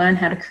and you learn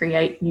how to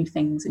create new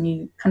things and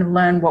you kind of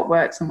learn what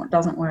works and what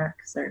doesn't work.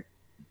 So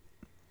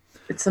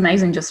it's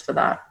amazing just for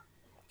that.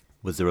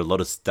 Was there a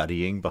lot of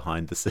studying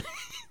behind the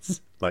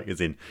scenes? Like as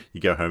in,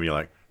 you go home and you're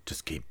like,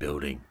 just keep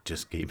building,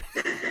 just keep.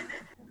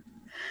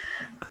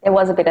 There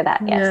was a bit of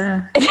that, yes.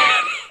 Yeah.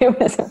 It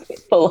was a bit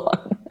full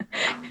on.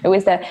 It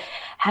was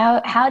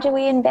how do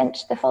we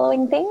invent the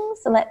following things?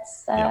 So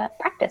let's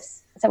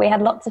practice. So we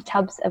had lots of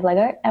tubs of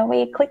Lego and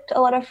we clicked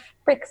a lot of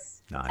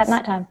bricks at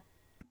nighttime.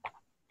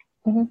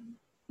 Mm-hmm.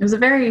 It was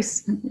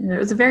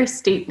a very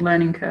steep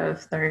learning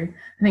curve, though.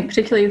 I think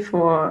particularly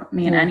for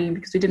me and Annie,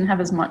 because we didn't have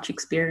as much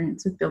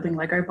experience with building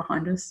Lego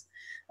behind us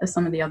as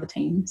some of the other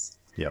teams.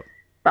 Yep.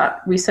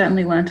 But we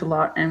certainly learnt a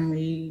lot and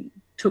we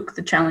took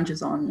the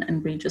challenges on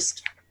and we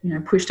just,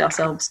 pushed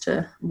ourselves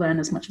to learn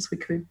as much as we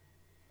could.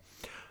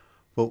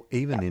 Well,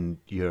 even in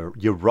your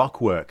rock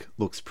work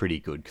looks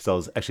pretty good because I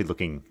was actually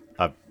looking.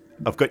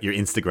 I've got your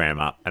Instagram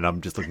up and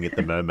I'm just looking at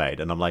the mermaid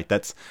and I'm like,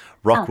 that's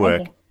rock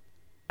work.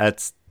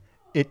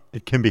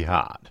 It can be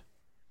hard.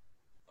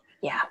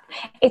 Yeah,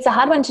 it's a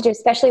hard one to do,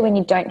 especially when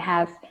you don't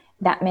have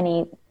that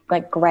many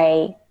like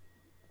grey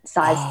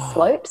sized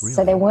slopes. Really?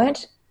 So there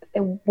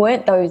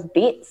weren't those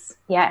bits.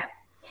 Yeah.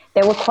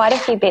 There were quite a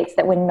few bits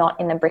that were not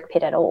in the brick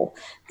pit at all.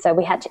 So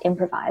we had to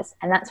improvise.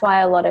 And that's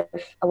why a lot of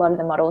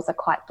the models are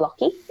quite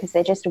blocky because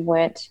there just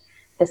weren't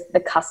the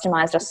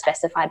customized or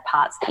specified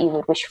parts that you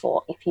would wish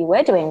for if you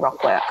were doing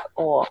rock work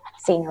or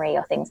scenery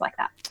or things like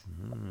that.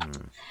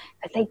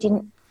 But they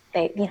didn't,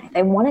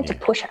 they wanted to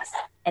push us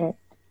and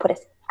put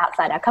us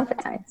outside our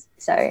comfort zones.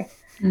 So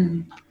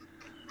we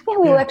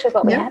worked with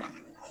what we had.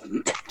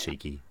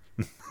 Cheeky.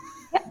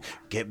 Yep.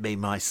 Get me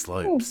my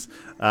slopes.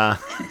 Yeah.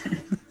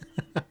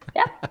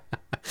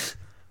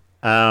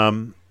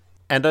 And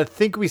I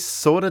think we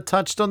sort of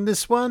touched on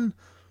this one,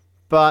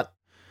 but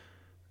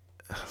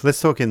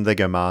let's talk in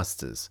Lego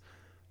Masters.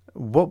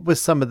 What were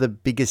some of the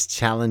biggest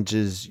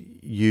challenges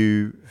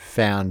you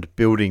found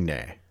building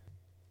there?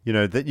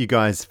 that you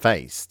guys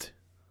faced?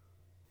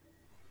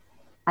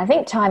 I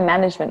think time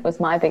management was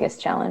my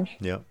biggest challenge.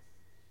 Yeah.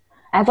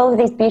 I have all of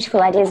these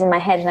beautiful ideas in my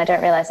head and I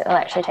don't realize it'll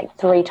actually take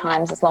 3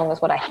 times as long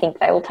as what I think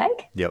they will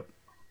take. Yep.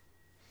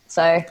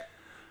 So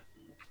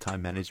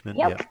time management.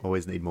 Yep. Yep.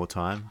 Always need more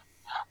time.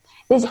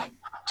 Do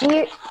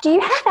you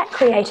have that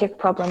creative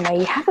problem where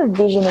you have a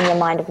vision in your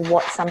mind of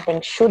what something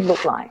should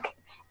look like,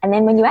 and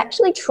then when you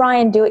actually try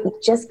and do it, you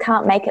just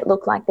can't make it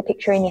look like the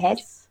picture in your head?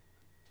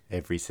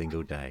 Every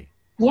single day.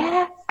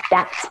 Yeah,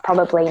 that's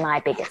probably my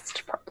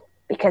biggest problem,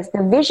 because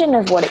the vision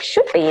of what it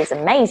should be is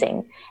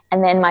amazing,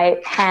 and then my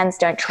hands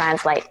don't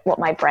translate what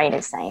my brain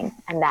is saying,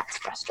 and that's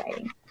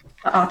frustrating.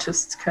 The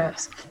artist's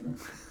curse.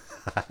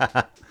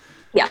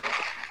 Yeah,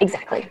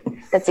 exactly.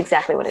 That's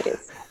exactly what it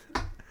is.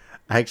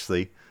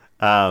 Actually,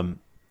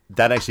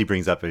 that actually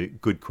brings up a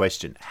good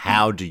question.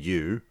 How do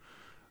you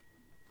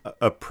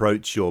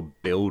approach your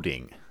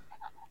building?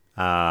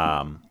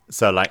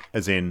 So like,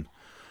 as in,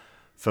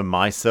 for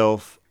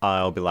myself,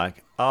 I'll be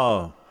like,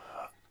 oh,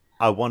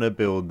 I want to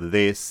build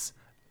this,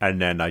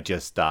 and then I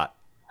just start.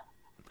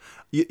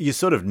 You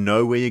sort of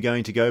know where you're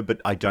going to go,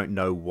 but I don't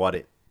know what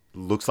it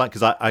looks like,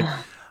 because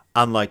I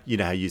unlike,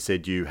 how you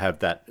said you have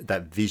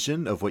that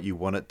vision of what you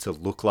want it to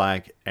look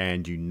like,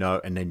 and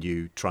and then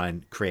you try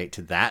and create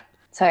to that.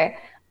 So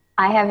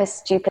I have a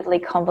stupidly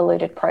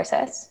convoluted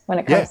process when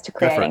it comes to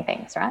creating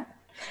things, right?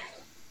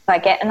 So I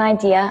get an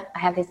idea, I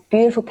have this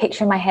beautiful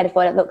picture in my head of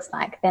what it looks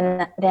like.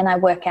 Then I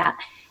work out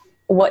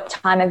what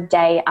time of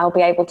day I'll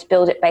be able to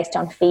build it based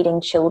on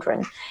feeding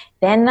children.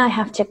 Then I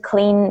have to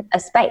clean a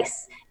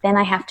space. Then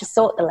I have to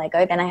sort the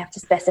Lego. Then I have to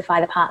specify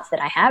the parts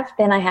that I have.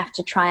 Then I have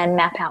to try and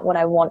map out what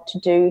I want to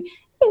do.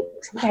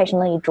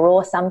 Occasionally you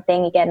draw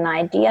something, you get an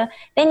idea.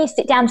 Then you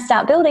sit down to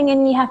start building,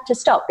 and you have to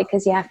stop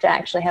because you have to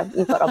actually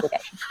you've got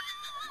obligations.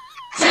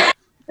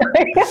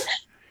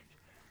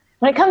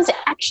 When it comes to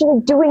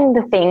actually doing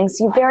the things,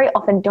 you very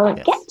often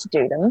don't get to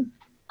do them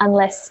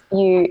unless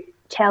you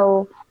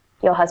tell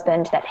your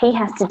husband that he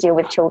has to deal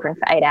with children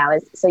for 8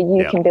 hours so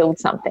you can build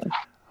something.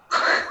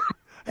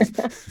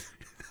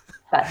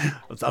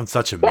 But, I'm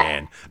such a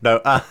man. No.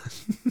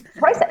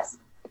 Process.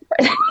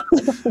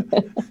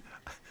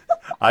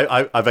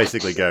 I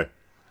basically go,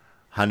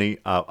 honey,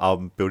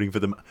 I'm building for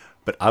them,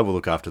 but I will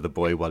look after the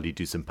boy while you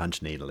do some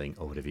punch needling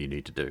or whatever you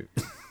need to do.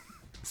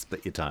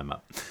 Split your time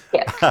up.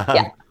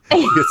 Yeah.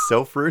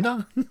 Yourself,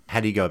 Runa? How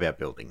do you go about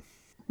building?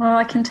 Well,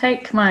 I can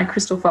take my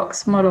Crystal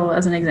Fox model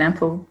as an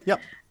example. Yep.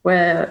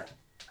 Where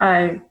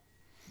I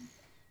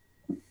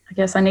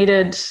guess I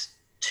needed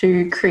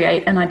to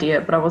create an idea,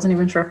 but I wasn't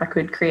even sure if I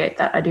could create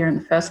that idea in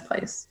the first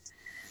place.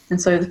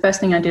 And so the first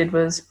thing I did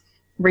was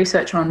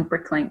research on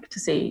Bricklink to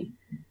see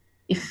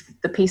if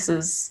the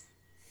pieces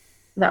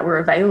that were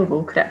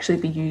available could actually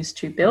be used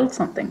to build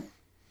something.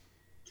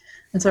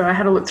 And so I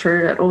had a look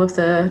through at all of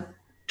the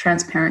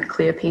transparent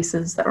clear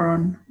pieces that were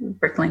on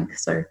Bricklink.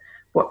 So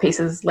what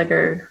pieces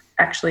Lego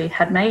actually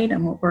had made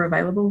and what were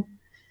available.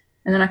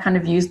 And then I kind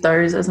of used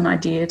those as an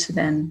idea to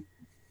then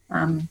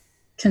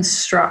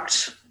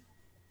construct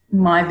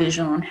my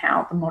vision on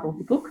how the model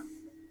would look.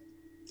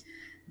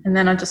 And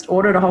then I just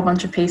ordered a whole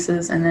bunch of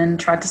pieces and then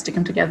tried to stick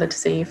them together to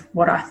see if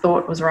what I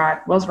thought was right.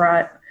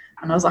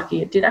 And I was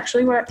lucky it did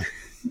actually work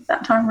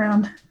that time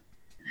around.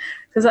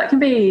 Because that can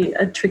be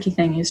a tricky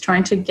thing, is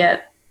trying to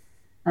get,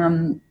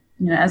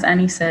 as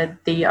Annie said,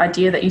 the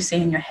idea that you see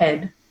in your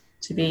head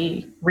to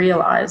be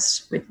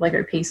realised with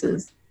Lego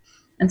pieces.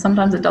 And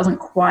sometimes it doesn't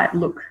quite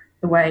look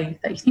the way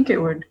that you think it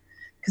would.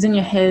 Because in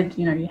your head,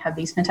 you have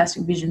these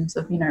fantastic visions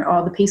of,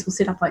 the piece will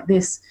sit up like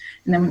this.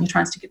 And then when you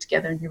try and stick it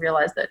together and you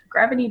realise that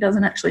gravity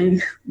doesn't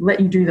actually let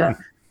you do that.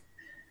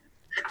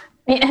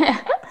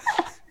 Yeah.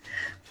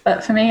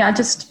 But for me, I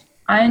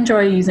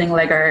enjoy using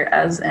Lego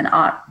as an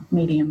art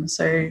medium.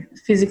 So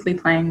physically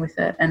playing with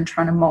it and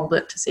trying to mould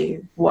it to see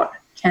what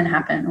can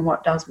happen and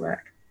what does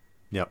work.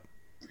 Yep.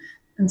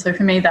 And so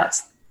for me,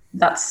 that's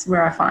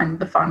where I find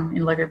the fun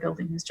in Lego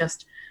building, is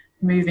just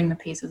moving the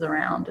pieces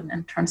around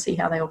and trying to see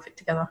how they all fit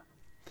together.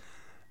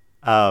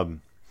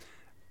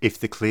 If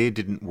the clear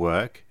didn't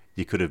work,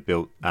 you could have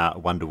built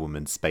Wonder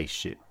Woman's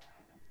spaceship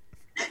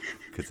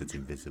because it's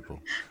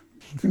invisible.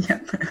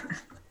 Yep.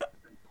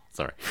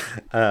 Sorry.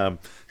 I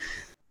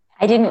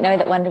didn't know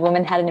that Wonder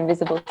Woman had an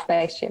invisible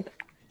spaceship.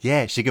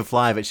 Yeah, she can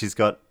fly, but she's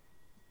got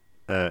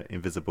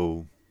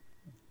invisible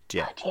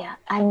jet. Oh dear,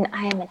 I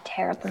am a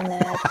terrible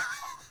nerd.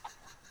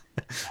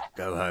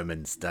 Go home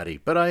and study,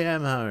 but I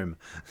am home.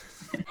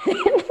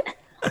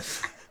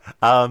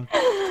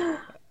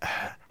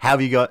 How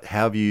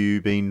have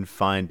you been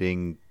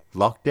finding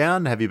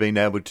lockdown? Have you been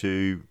able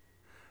to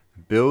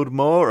build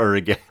more? Or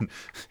again,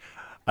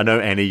 I know,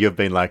 Annie, you've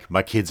been like,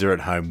 my kids are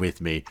at home with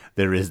me.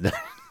 There is no...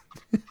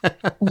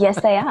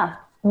 Yes, they are.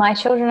 My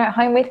children are at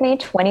home with me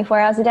 24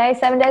 hours a day,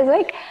 7 days a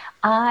week.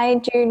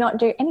 I do not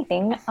do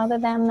anything other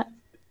than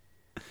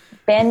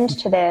bend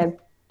to their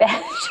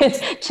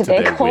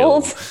their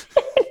calls.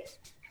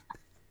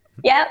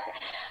 Yep.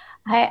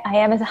 I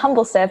am as a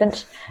humble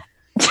servant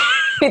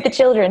to the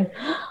children.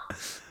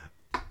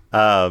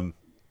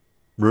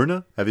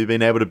 Runa, have you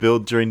been able to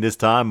build during this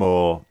time,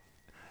 or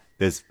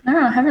there's... No,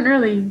 I haven't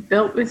really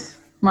built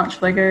with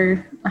much Lego.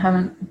 I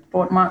haven't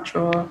bought much,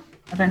 or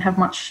I don't have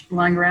much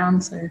lying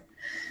around, so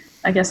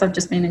I guess I've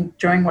just been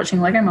enjoying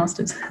watching Lego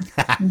Masters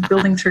and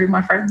building through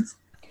my friends.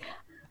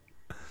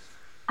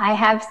 I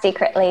have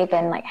secretly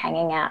been like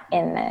hanging out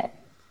in the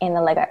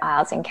Lego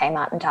aisles in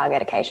Kmart and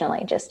Target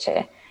occasionally just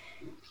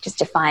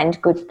to find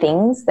good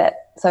things.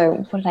 So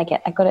what did I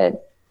get? I got an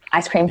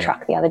ice cream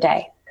truck the other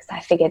day because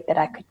I figured that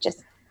I could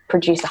just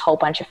produce a whole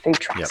bunch of food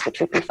trucks, which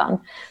would be fun.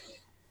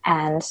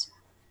 And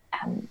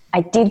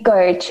I did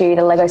go to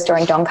the Lego store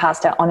in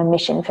Doncaster on a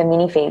mission for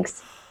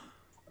minifigs,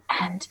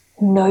 and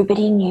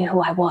nobody knew who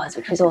I was,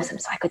 which was awesome.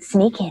 So I could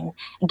sneak in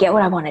and get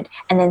what I wanted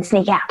and then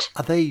sneak out.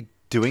 Are they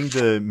doing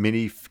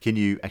can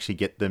you actually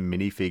get the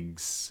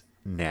minifigs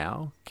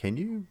now? Can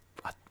you?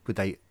 Would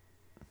they?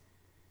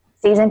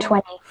 Season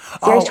 20.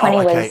 Series 20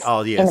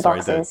 was in the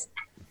boxes.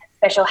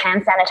 Special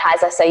hand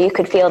sanitizer so you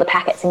could feel the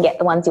packets and get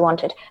the ones you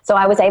wanted. So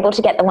I was able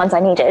to get the ones I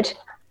needed.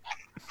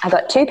 I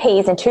got 2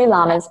 peas and 2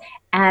 llamas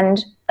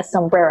and a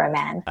sombrero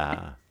man.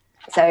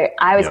 So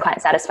I was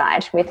quite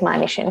satisfied with my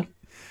mission.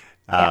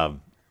 The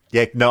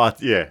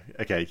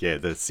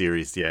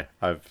series,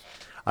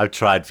 I've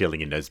tried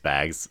filling in those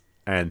bags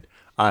and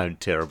I'm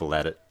terrible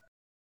at it.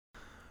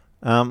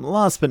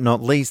 Last but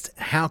not least,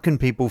 how can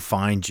people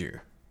find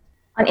you?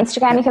 On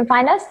Instagram you can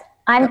find us.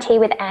 I'm Tea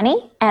with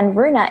Annie, and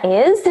Runa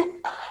is...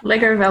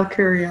 Lego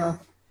Valkyria.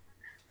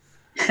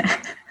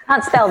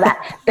 Can't spell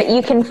that, but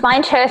you can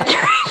find her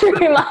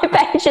through my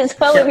page as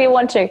well if you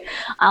want to.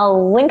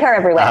 I'll link her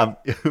everywhere.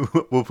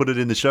 We'll put it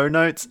in the show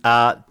notes.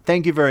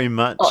 Thank you very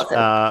much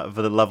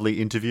for the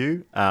lovely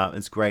interview.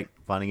 It's great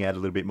finding out a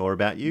little bit more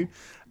about you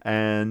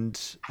and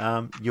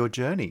your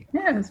journey.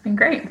 Yeah, it's been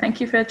great. Thank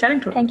you for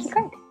chatting to us. Thank you,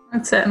 Greg.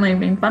 It's certainly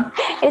been fun.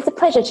 It's a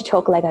pleasure to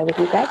talk Lego with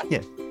you, Greg.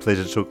 Yeah,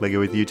 pleasure to talk Lego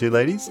with you too,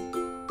 ladies.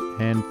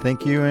 And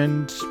thank you,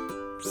 and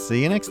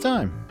see you next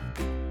time.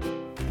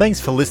 Thanks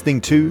for listening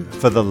to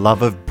For the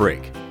Love of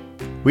Brick.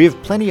 We have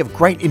plenty of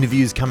great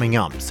interviews coming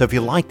up, so if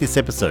you like this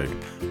episode,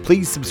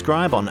 please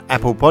subscribe on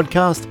Apple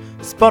Podcast,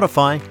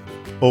 Spotify,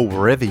 or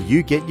wherever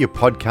you get your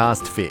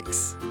podcast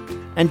fix.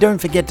 And don't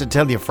forget to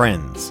tell your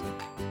friends.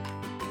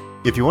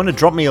 If you want to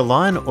drop me a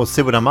line or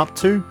see what I'm up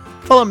to,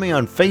 follow me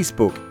on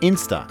Facebook,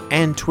 Insta,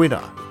 and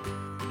Twitter.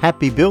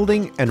 Happy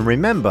building, and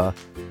remember,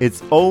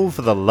 it's all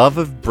for the love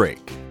of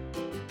brick.